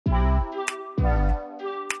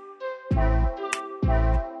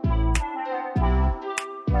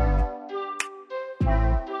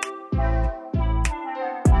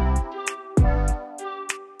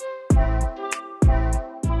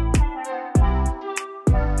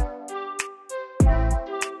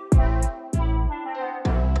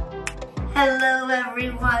Hello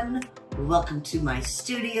everyone, welcome to my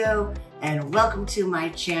studio and welcome to my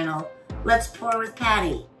channel, Let's Pour with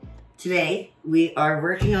Patty. Today we are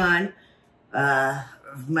working on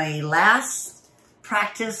my last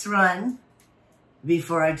practice run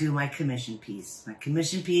before I do my commission piece. My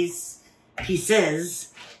commission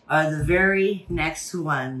pieces are the very next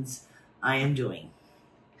ones I am doing.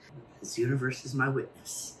 This universe is my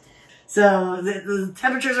witness. So the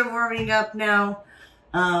temperatures are warming up now.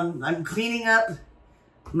 I'm cleaning up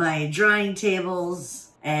my drying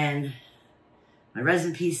tables and my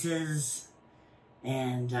resin pieces,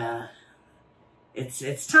 and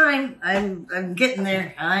it's time. I'm getting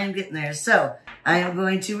there. I'm getting there. So I am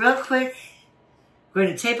going to real quick. We're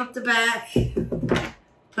going to tape up the back,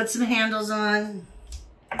 put some handles on,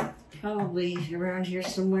 probably around here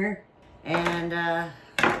somewhere, and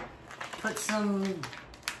put some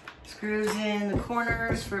screws in the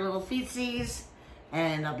corners for little feetsies.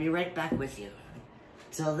 And I'll be right back with you.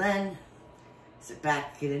 Till then, sit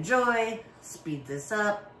back and enjoy, speed this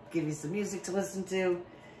up, give you some music to listen to,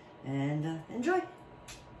 and enjoy.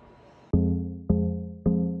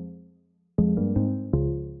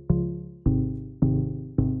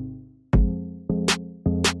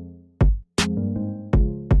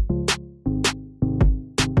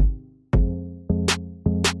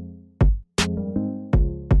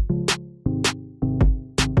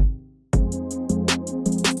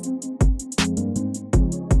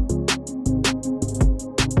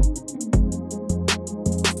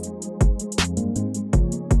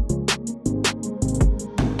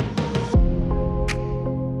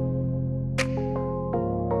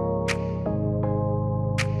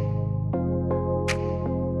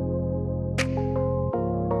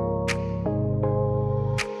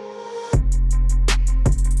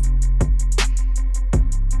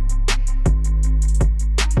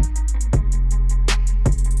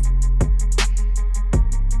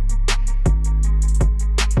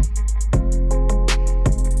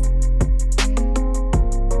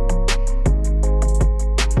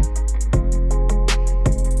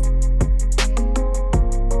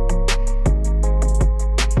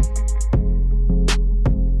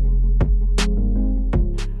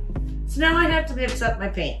 Now I have to mix up my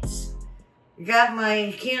paints. I got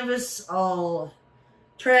my canvas all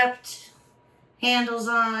prepped, handles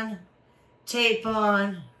on, tape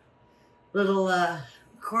on, little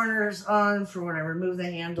corners on for when I remove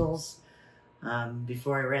the handles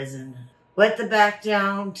before I resin. Wet the back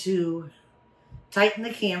down to tighten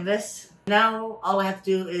the canvas. Now all I have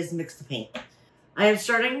to do is mix the paint. I am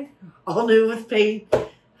starting all new with paint.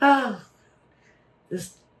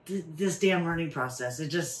 This damn learning process. It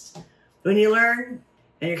just... When you learn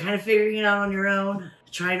and you're kind of figuring it out on your own,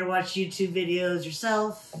 trying to watch YouTube videos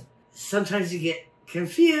yourself, sometimes you get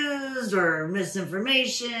confused or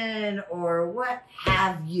misinformation or what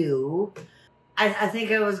have you. I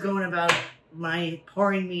think I was going about my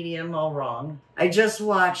pouring medium all wrong. I just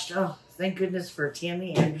watched, oh, thank goodness for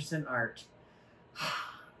Tammy Anderson art.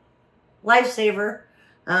 Lifesaver.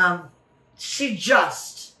 She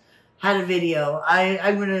just had a video.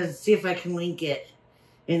 I'm going to see if I can link it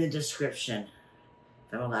in the description.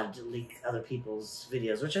 I'm allowed to link other people's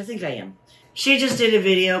videos, which I think I am. She just did a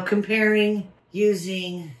video comparing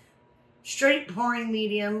using straight pouring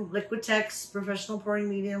medium, Liquitex professional pouring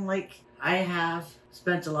medium, like I have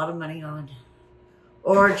spent a lot of money on,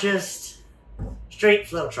 or just straight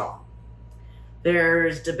Floetrol.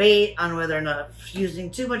 There's debate on whether or not using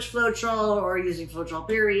too much Floetrol or using Floetrol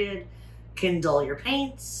period can dull your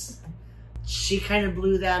paints. She kind of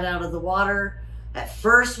blew that out of the water. At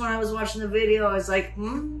first, when I was watching the video, I was like,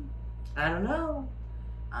 I don't know.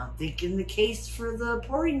 I'm thinking the case for the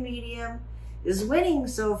pouring medium is winning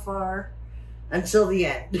so far until the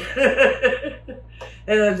end.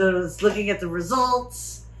 And I was looking at the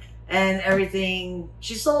results and everything.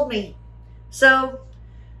 She sold me. So,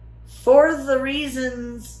 for the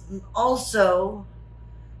reasons also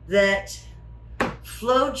that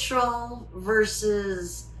Floetrol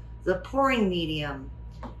versus the pouring medium,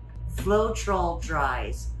 Floetrol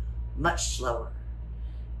dries much slower,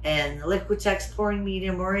 and the Liquitex pouring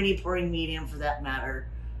medium, or any pouring medium for that matter,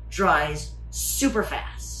 dries super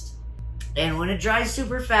fast. And when it dries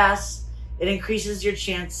super fast, it increases your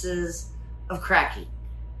chances of cracking.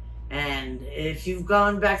 And if you've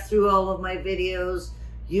gone back through all of my videos,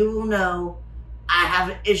 you will know I have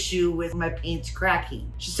an issue with my paints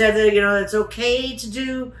cracking. She said that, you know, it's okay to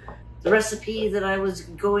do the recipe that I was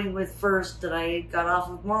going with first, that I got off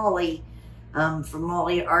of Molly, from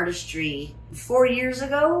Molly Artistry 4 years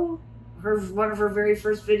ago. One of her very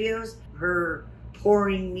first videos, her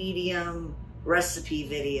pouring medium recipe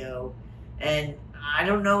video. And I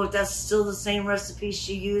don't know if that's still the same recipe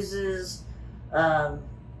she uses, her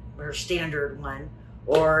standard one,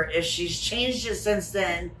 or if she's changed it since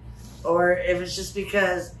then, or if it's just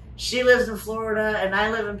because she lives in Florida and I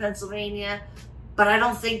live in Pennsylvania, but I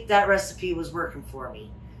don't think that recipe was working for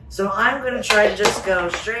me. So I'm going to try to just go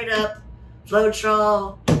straight up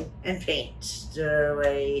Floetrol and paint to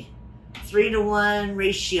a 3-to-1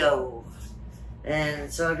 ratio.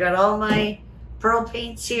 And so I've got all my pearl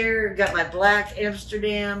paints here. Got my black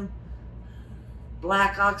Amsterdam,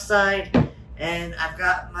 black oxide, and I've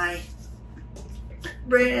got my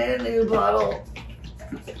brand new bottle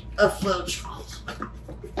of Floetrol.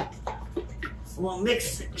 We'll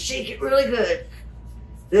mix it, shake it really good.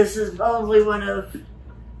 This is probably one of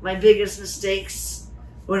my biggest mistakes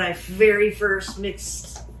when I very first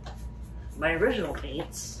mixed my original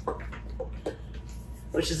paints,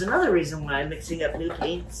 which is another reason why I'm mixing up new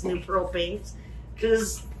paints, new pearl paints,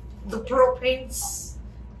 because the pearl paints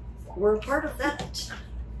were part of that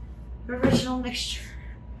original mixture.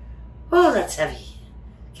 Oh, that's heavy.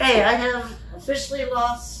 Okay, I have officially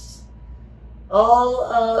lost all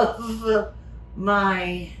of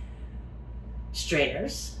my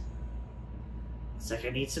strainers. Looks like I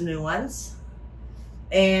need some new ones.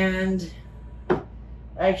 And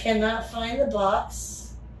I cannot find the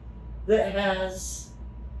box that has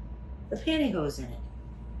the pantyhose in it.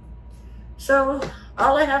 So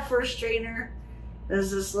all I have for a strainer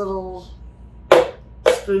is this little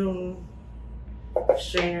spoon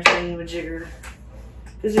strainer thingy-majigger,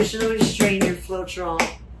 because you should always strain your Floetrol.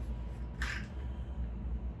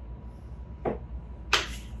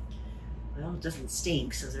 Well, it doesn't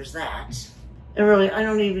stink, so there's that. And really, I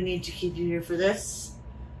don't even need to keep you here for this.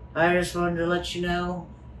 I just wanted to let you know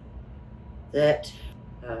that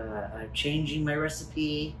I'm changing my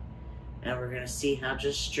recipe, and we're going to see how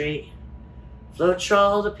just straight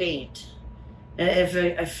Floetrol to paint. And if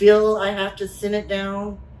I feel I have to thin it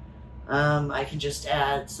down, I can just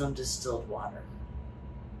add some distilled water.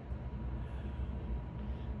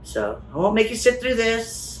 So I won't make you sit through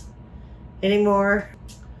this anymore.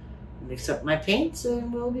 Mix up my paints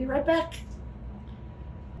and we'll be right back.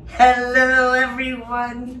 Hello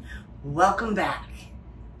everyone, welcome back.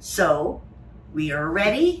 So we are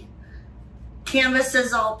ready. Canvas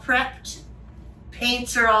is all prepped.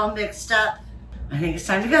 Paints are all mixed up. I think it's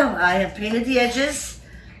time to go. I have painted the edges.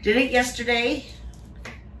 Did it yesterday,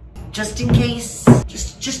 just in case,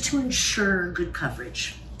 just to ensure good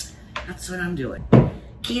coverage. That's what I'm doing.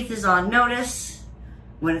 Keith is on notice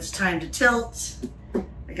when it's time to tilt.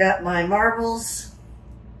 I got my marbles.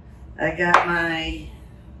 I got my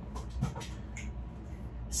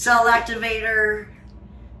cell activator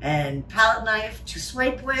and palette knife to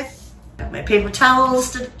swipe with. Got my paper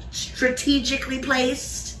towels strategically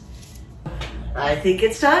placed. I think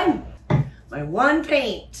it's time. My one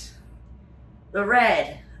paint, the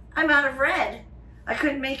red. I'm out of red. I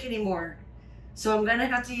couldn't make any more. So I'm gonna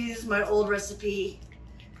have to use my old recipe,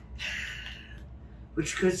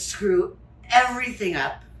 which could screw everything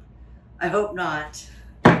up. I hope not,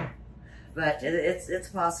 but it's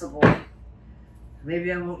possible.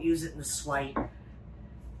 Maybe I won't use it in the swipe,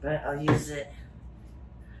 but I'll use it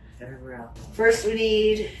everywhere else. First we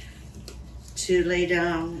need to lay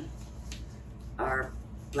down our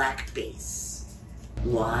black base.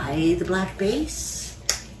 Why the black base?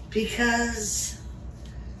 Because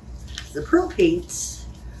the pearl paints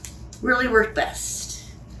really work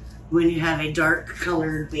best when you have a dark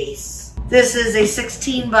colored base. This is a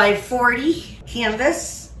 16x40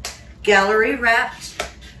 canvas, gallery wrapped.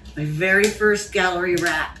 My very first gallery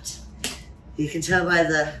wrapped. You can tell by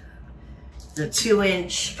the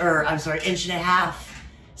 2-inch, or I'm sorry, 1.5 inch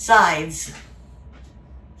sides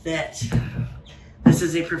that this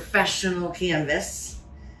is a professional canvas.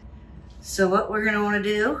 So what we're gonna wanna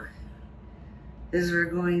do is we're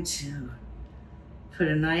going to put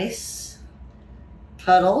a nice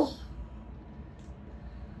puddle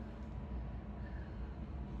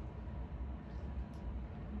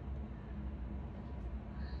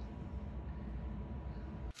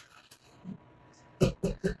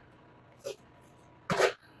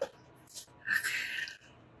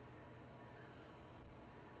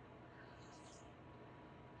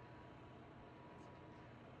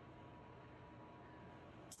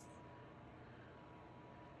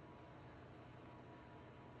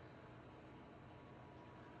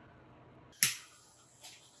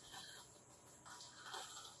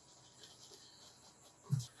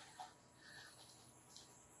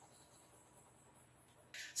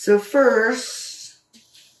So first,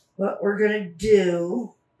 what we're gonna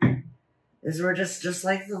do is we're just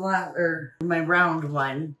like the my round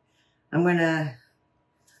one. I'm gonna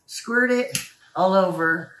squirt it all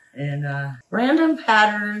over in random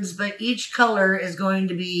patterns, but each color is going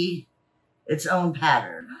to be its own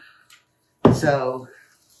pattern. So,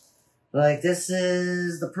 like this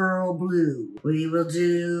is the pearl blue. We will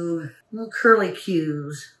do little curly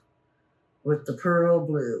cues with the pearl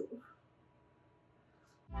blue.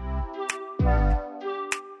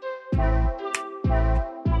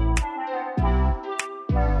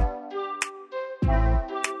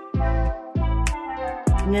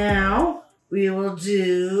 Now we will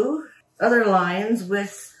do other lines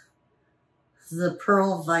with the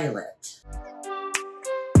pearl violet.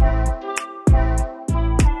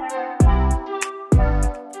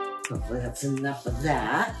 Hopefully that's enough of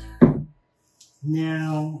that.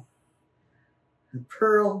 Now the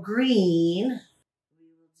pearl green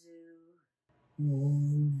we will do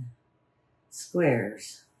in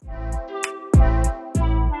squares.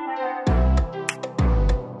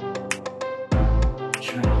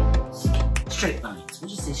 Straight lines. We'll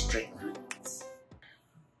just say straight lines.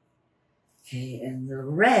 Okay, and the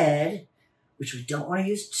red, which we don't want to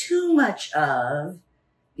use too much of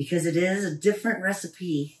because it is a different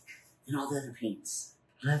recipe than all the other paints.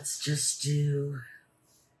 Let's just do,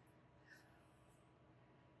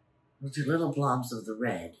 we'll do little blobs of the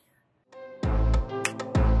red.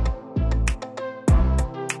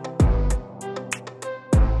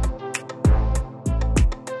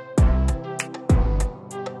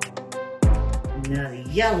 Now the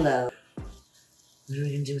yellow. What are we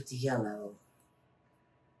going to do with the yellow?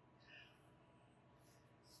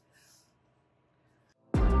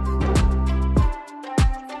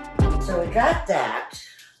 So we got that.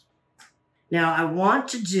 Now I want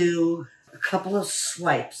to do a couple of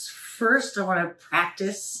swipes. First, I want to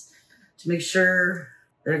practice to make sure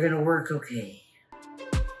they're going to work okay.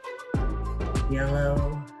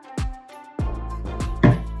 Yellow.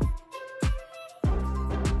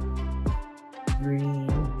 Green,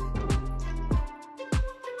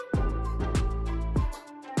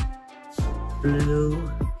 blue,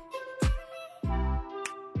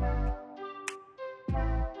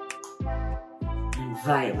 and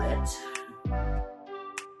violet.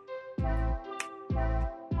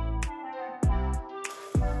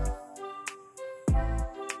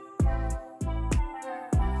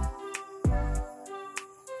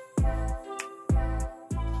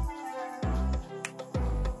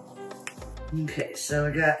 Okay, so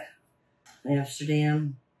I got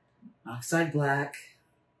Amsterdam, Oxide Black,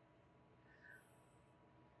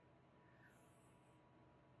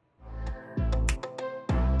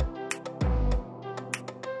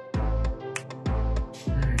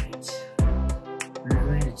 alright, we're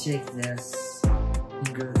going to take this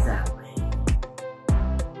and go that way.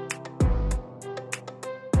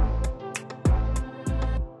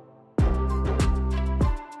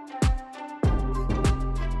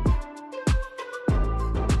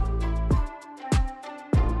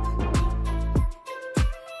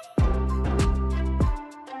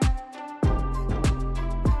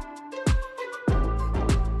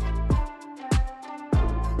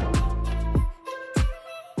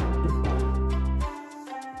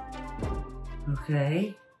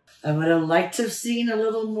 Okay, I would have liked to have seen a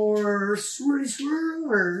little more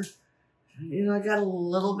swirl, or, you know, I got a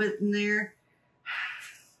little bit in there.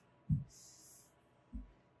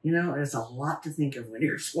 You know, there's a lot to think of when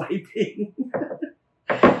you're swiping.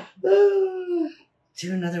 Do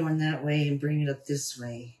another one that way and bring it up this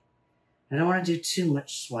way. I don't want to do too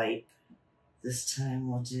much swipe. This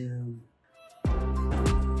time we'll do...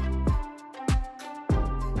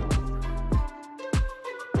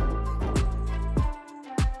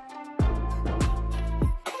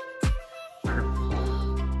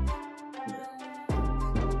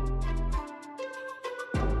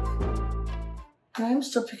 I'm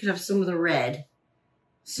still picking up some of the red,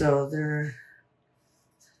 so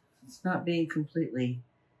it's not being completely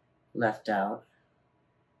left out.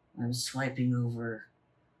 I'm swiping over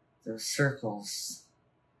those circles,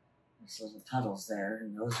 those little puddles there,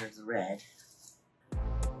 and those are the red.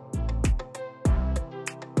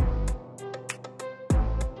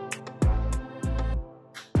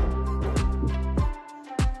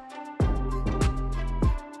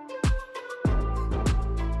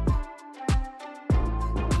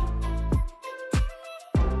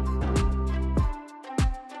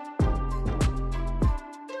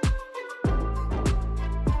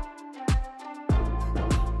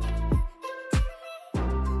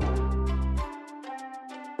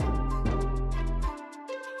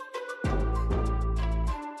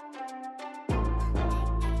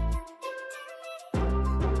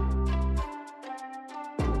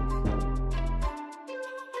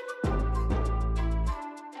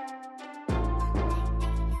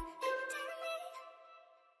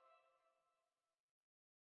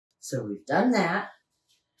 So we've done that.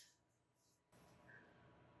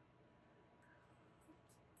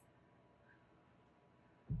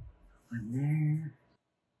 One there.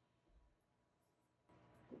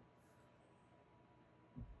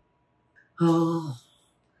 Oh,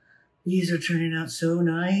 these are turning out so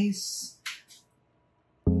nice.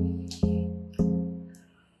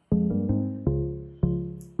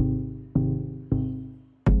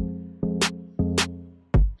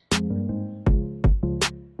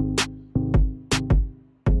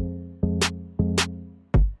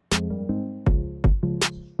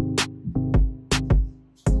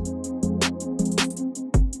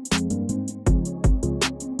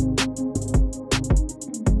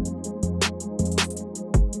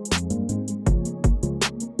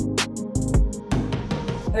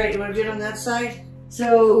 All right, you want to do it on that side?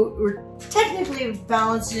 So we're technically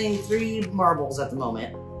balancing 3 marbles at the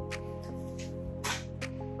moment.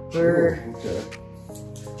 We're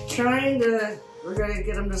we're gonna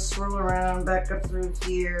get them to swirl around back up through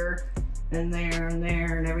here and there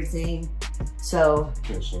and everything. So,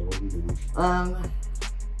 okay, so what are we doing?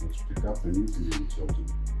 Let's pick up and you can do tilting.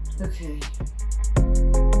 Okay.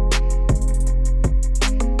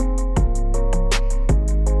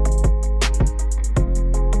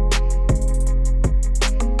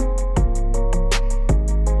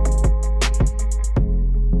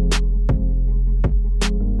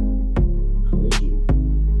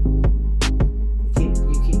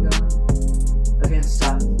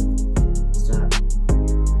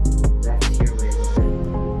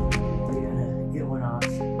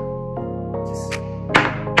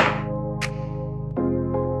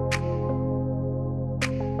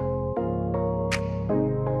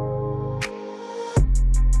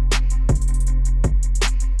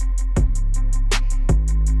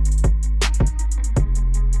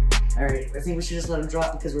 I think we should just let them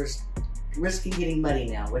drop because we're risking getting muddy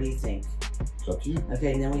now. What do you think? It's up to you.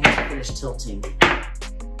 Okay, and then we have to finish tilting.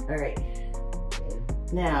 All right. Okay.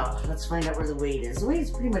 Now, let's find out where the weight is. The weight is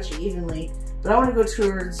pretty much evenly, but I want to go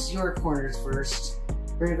towards your corners first.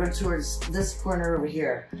 We're going to go towards this corner over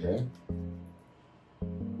here. Okay.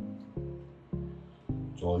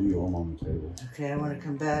 It's all you. I'm on the table. Okay, I want to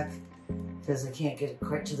come back because I can't get it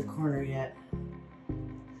quite to the corner yet.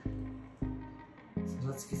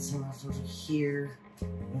 Let's get some off over here,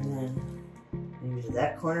 and then maybe to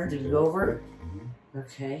that corner. Did it go over? Mm-hmm.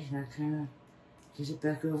 Okay, now kind of get it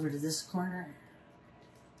back over to this corner.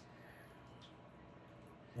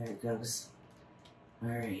 There it goes. All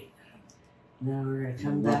right. Now we're going to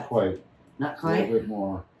come back. Not quite. Not quite? A little bit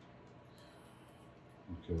more.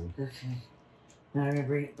 Okay. Okay. Now we're going to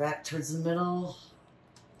bring it back towards the middle.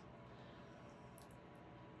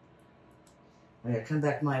 I'm going to come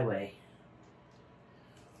back my way.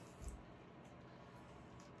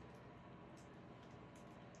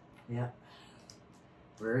 Yep.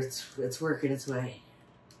 Where it's working its way.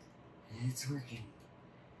 It's working.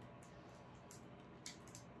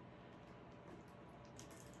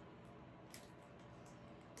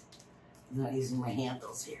 I'm not using my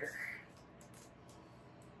handles here.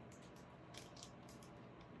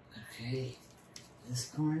 Okay. This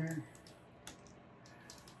corner.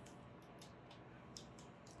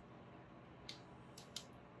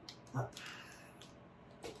 Up.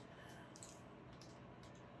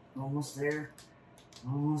 Almost there.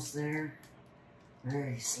 Almost there.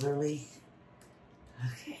 Very slowly.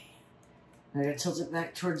 Okay. I'm going to tilt it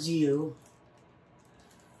back towards you.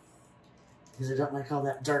 Because I don't like all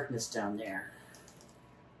that darkness down there.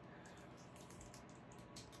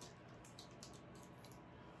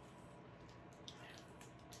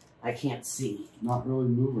 I can't see. Not really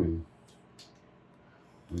moving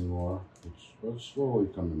anymore. It's slowly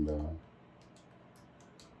coming down.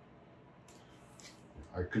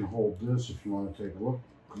 I can hold this if you want to take a look.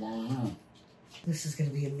 Come on around. This is going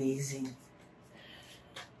to be amazing.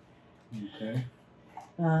 Okay.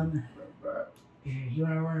 You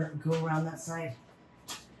want to go around that side?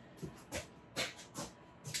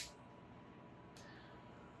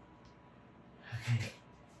 Okay.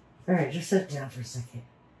 All right, just sit down for a second.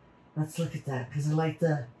 Let's look at that because I like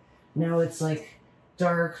the. Now it's like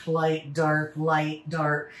dark, light, dark, light,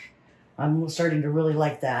 dark. I'm starting to really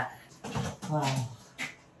like that. Wow.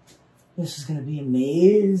 This is going to be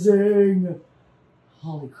amazing.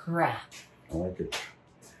 Holy crap. I like it.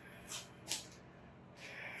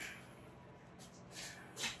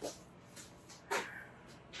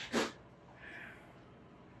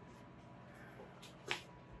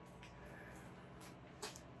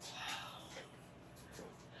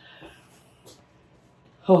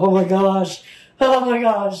 Oh my gosh. Oh my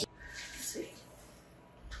gosh. Let's see.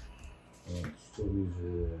 Still needs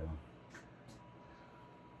a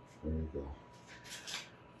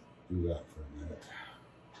do that for a minute.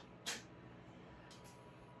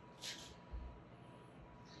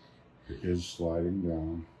 It is sliding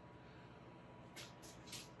down.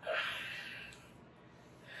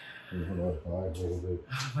 Here, how about if I hold it?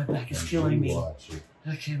 Oh, my back is and killing you me. watch it?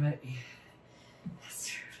 Okay, but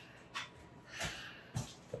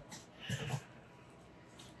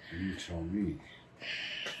You tell me.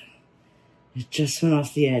 it just went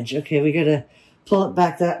off the edge. Okay, we gotta pull it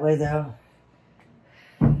back that way though.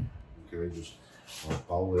 Okay, just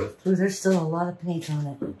I'll lift. Ooh, there's still a lot of paint on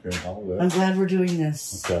it. Okay, I'll I'm lift. glad we're doing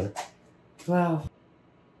this. Okay. Wow.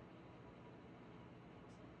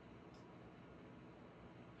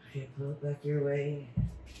 Okay, pull it back your way.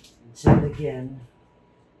 Do it again.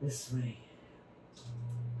 This way.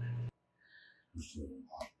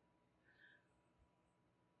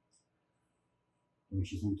 Don't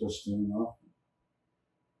you think that's good enough?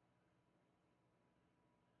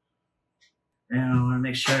 And I want to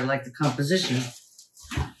make sure I like the composition.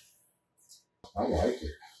 I like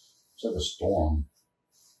it. It's like a storm.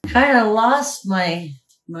 Kind of lost my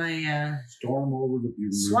Storm over the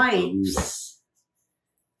swipes.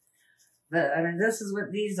 But I mean, this is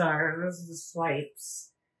what these are. Those are the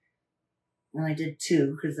swipes. And I did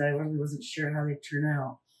two because I really wasn't sure how they'd turn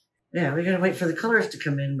out. Yeah, we gotta wait for the colors to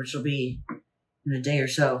come in, which will be in a day or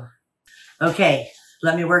so. Okay,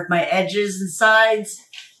 let me work my edges and sides,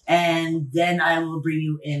 and then I will bring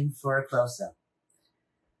you in for a close-up.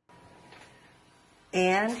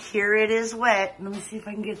 And here it is wet. Let me see if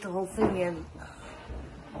I can get the whole thing in.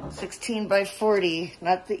 16 by 40,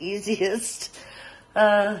 not the easiest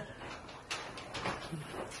to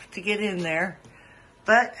get in there,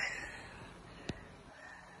 but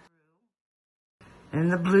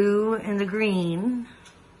and the blue and the green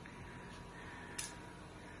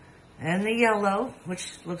and the yellow,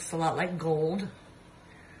 which looks a lot like gold.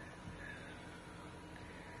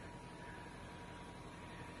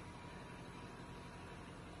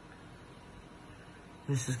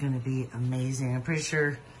 This is going to be amazing. I'm pretty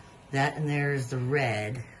sure that in there is the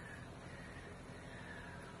red.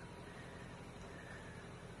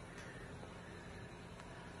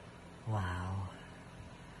 Wow.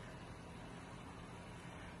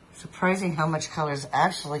 Surprising how much color is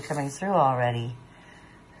actually coming through already.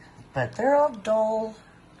 But they're all dull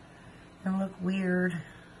and look weird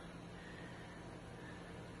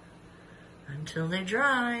until they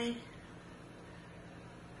dry.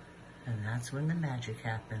 And that's when the magic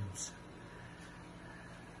happens.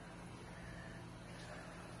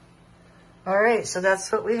 All right, so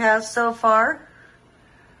that's what we have so far.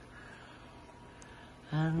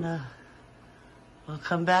 And we'll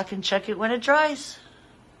come back and check it when it dries.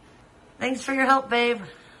 Thanks for your help, babe.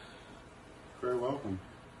 Very welcome.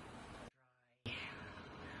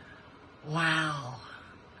 Wow.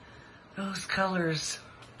 Those colors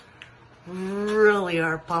really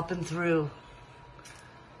are popping through.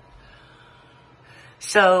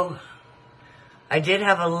 So, I did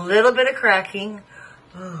have a little bit of cracking.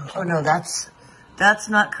 Oh no, that's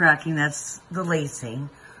not cracking, that's the lacing.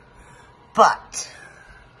 But,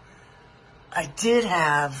 I did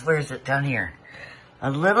have, where is it, down here? A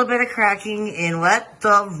little bit of cracking in what?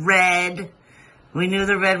 The red. We knew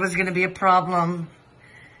the red was gonna be a problem.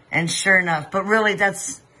 And sure enough, but really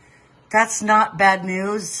that's not bad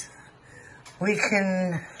news. We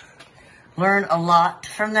can learn a lot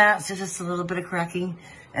from that. So just a little bit of cracking,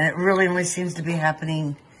 and it really only seems to be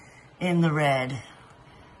happening in the red.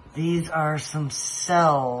 These are some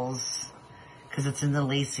cells because it's in the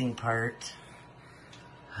lacing part.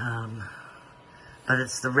 But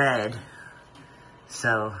it's the red.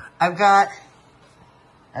 So I've got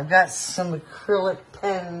some acrylic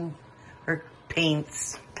pen or paint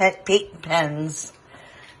pens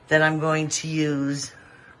that I'm going to use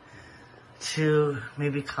to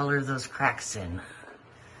maybe color those cracks in.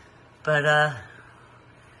 But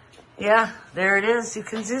yeah, there it is. You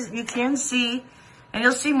can see, and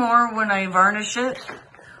you'll see more when I varnish it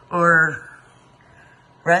or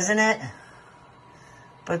resin it.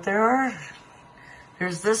 But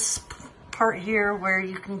there's this part here where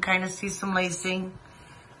you can kind of see some lacing,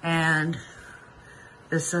 and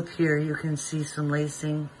this up here you can see some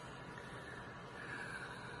lacing.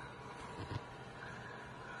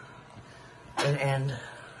 And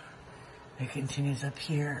it continues up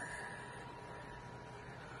here.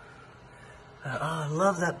 Oh, I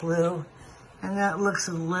love that blue. And that looks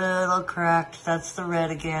a little cracked. That's the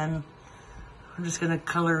red again. I'm just gonna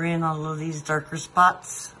color in all of these darker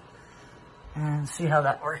spots and see how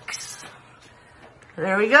that works.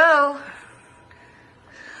 There we go.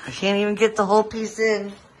 I can't even get the whole piece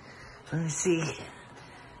in. Let me see.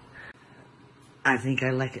 I think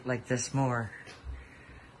I like it like this more.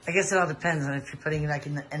 I guess it all depends on if you're putting it like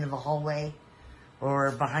in the end of a hallway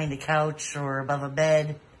or behind a couch or above a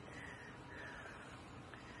bed.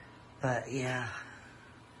 But yeah.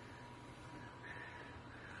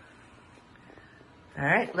 All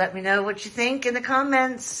right, let me know what you think in the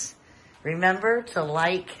comments. Remember to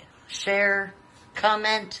like, share,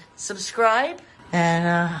 comment, subscribe,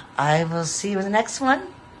 and I will see you in the next one.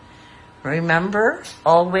 Remember,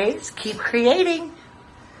 always keep creating.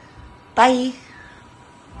 Bye.